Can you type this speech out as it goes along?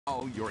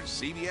Now, your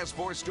CBS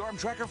Sports Storm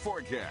Tracker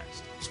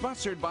forecast,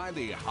 sponsored by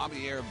the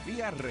Javier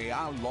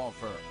Villarreal Law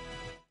Firm.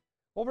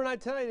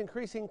 Overnight tonight,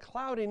 increasing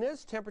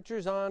cloudiness.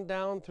 Temperatures on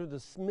down through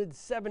the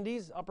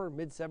mid-70s, upper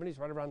mid-70s,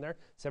 right around there.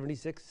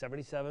 76,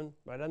 77,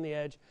 right on the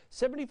edge.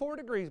 74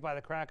 degrees by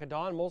the crack of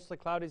dawn. Mostly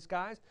cloudy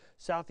skies.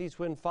 Southeast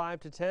wind 5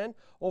 to 10.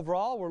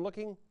 Overall, we're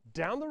looking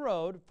down the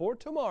road for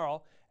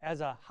tomorrow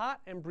as a hot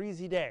and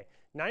breezy day.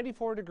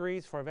 94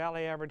 degrees for a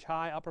valley average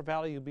high. Upper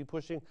valley, you'll be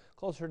pushing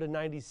closer to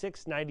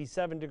 96,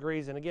 97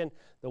 degrees. And again,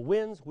 the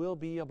winds will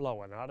be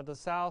a-blowing out of the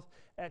south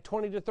at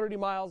 20 to 30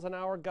 miles an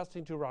hour,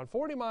 gusting to around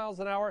 40 miles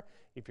an hour.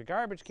 If your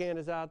garbage can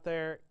is out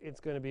there,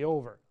 it's going to be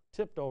over.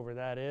 Tipped over,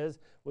 that is,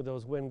 with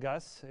those wind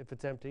gusts. If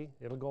it's empty,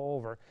 it'll go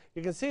over.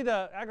 You can see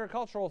the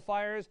agricultural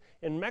fires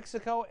in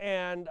Mexico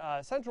and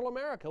Central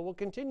America will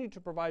continue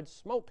to provide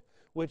smoke,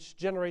 which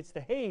generates the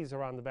haze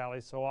around the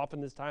valley so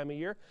often this time of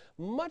year.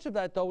 Much of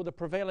that, though, with the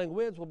prevailing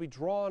winds, will be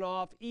drawn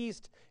off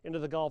east into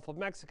the Gulf of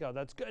Mexico.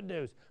 That's good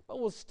news. But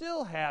we'll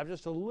still have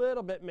just a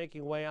little bit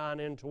making way on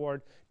in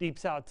toward deep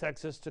south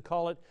Texas to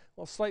call it,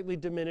 well, slightly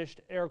diminished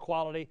air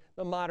quality,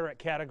 the moderate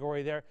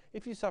category there.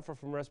 If you suffer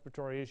from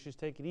respiratory issues,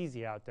 take it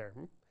easy out there.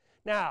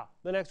 Now,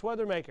 the next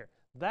weather maker,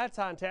 that's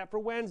on tap for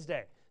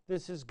Wednesday.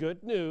 This is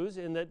good news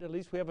in that at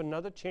least we have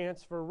another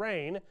chance for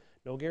rain.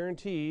 No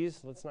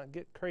guarantees. Let's not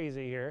get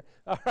crazy here.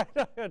 All right,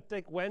 I'm going to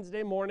take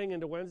Wednesday morning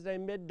into Wednesday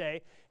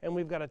midday, and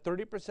we've got a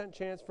 30%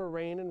 chance for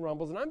rain and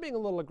rumbles. And I'm being a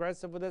little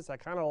aggressive with this. I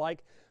kind of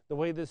like the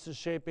way this is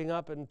shaping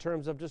up in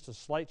terms of just a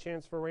slight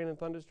chance for rain and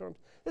thunderstorms.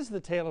 This is the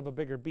tail of a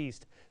bigger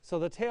beast. So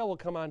the tail will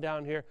come on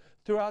down here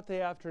throughout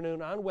the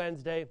afternoon on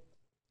Wednesday.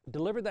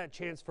 Deliver that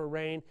chance for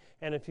rain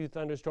and a few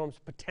thunderstorms,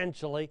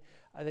 potentially.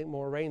 I think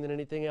more rain than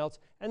anything else.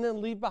 And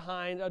then leave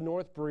behind a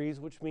north breeze,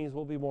 which means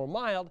we'll be more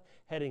mild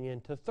heading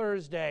into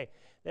Thursday.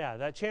 Yeah,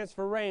 that chance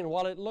for rain,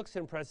 while it looks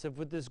impressive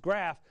with this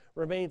graph,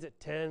 remains at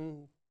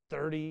 10,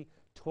 30,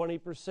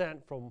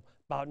 20% from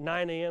about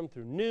 9 a.m.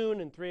 through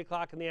noon and 3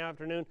 o'clock in the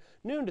afternoon.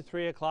 Noon to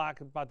 3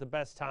 o'clock about the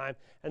best time,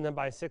 and then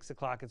by 6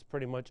 o'clock it's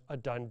pretty much a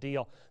done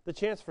deal. The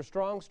chance for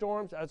strong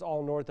storms, that's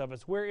all north of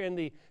us. We're in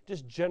the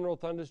just general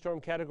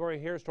thunderstorm category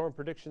here. Storm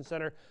Prediction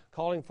Center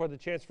calling for the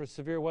chance for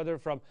severe weather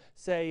from,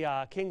 say,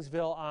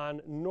 Kingsville on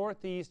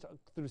northeast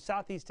through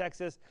southeast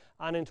Texas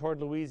on in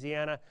toward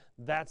Louisiana.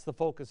 That's the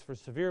focus for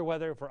severe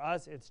weather. For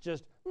us, it's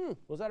just,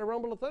 was that a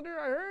rumble of thunder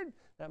I heard?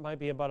 That might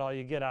be about all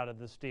you get out of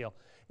this deal,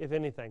 if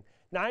anything.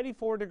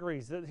 94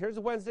 degrees. Here's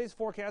Wednesday's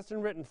forecast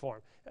in written form.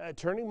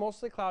 Turning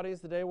mostly cloudy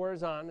as the day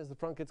wears on, as the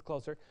front gets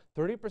closer.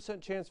 30%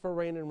 chance for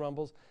rain and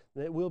rumbles.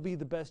 It will be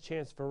the best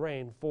chance for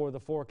rain for the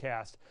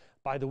forecast.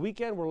 By the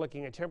weekend, we're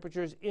looking at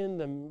temperatures in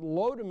the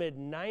low to mid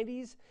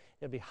 90s.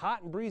 It'll be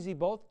hot and breezy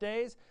both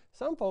days.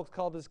 Some folks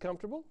call this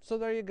comfortable, so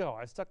there you go.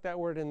 I stuck that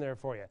word in there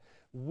for you.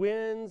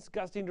 Winds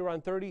gusting to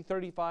around 30,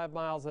 35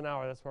 miles an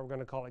hour. That's why we're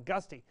going to call it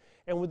gusty.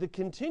 And with the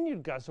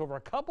continued gusts over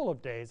a couple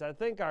of days, I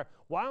think our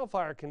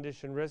wildfire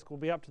condition risk will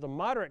be up to the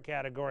moderate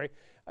category.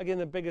 Again,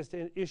 the biggest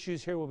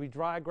issues here will be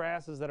dry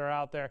grasses that are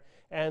out there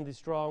and the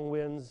strong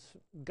winds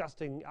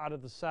gusting out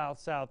of the south,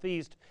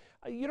 southeast.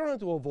 You don't have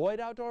to avoid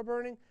outdoor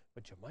burning,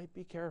 but you might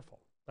be careful.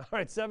 All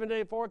right,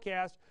 7-day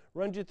forecast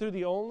runs you through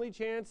the only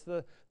chance,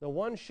 the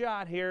one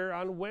shot here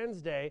on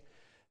Wednesday.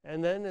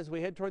 And then as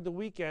we head toward the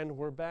weekend,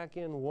 we're back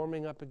in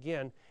warming up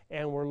again,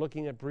 and we're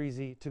looking at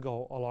breezy to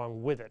go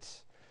along with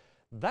it.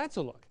 That's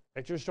a look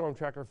at your Storm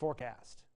Tracker forecast.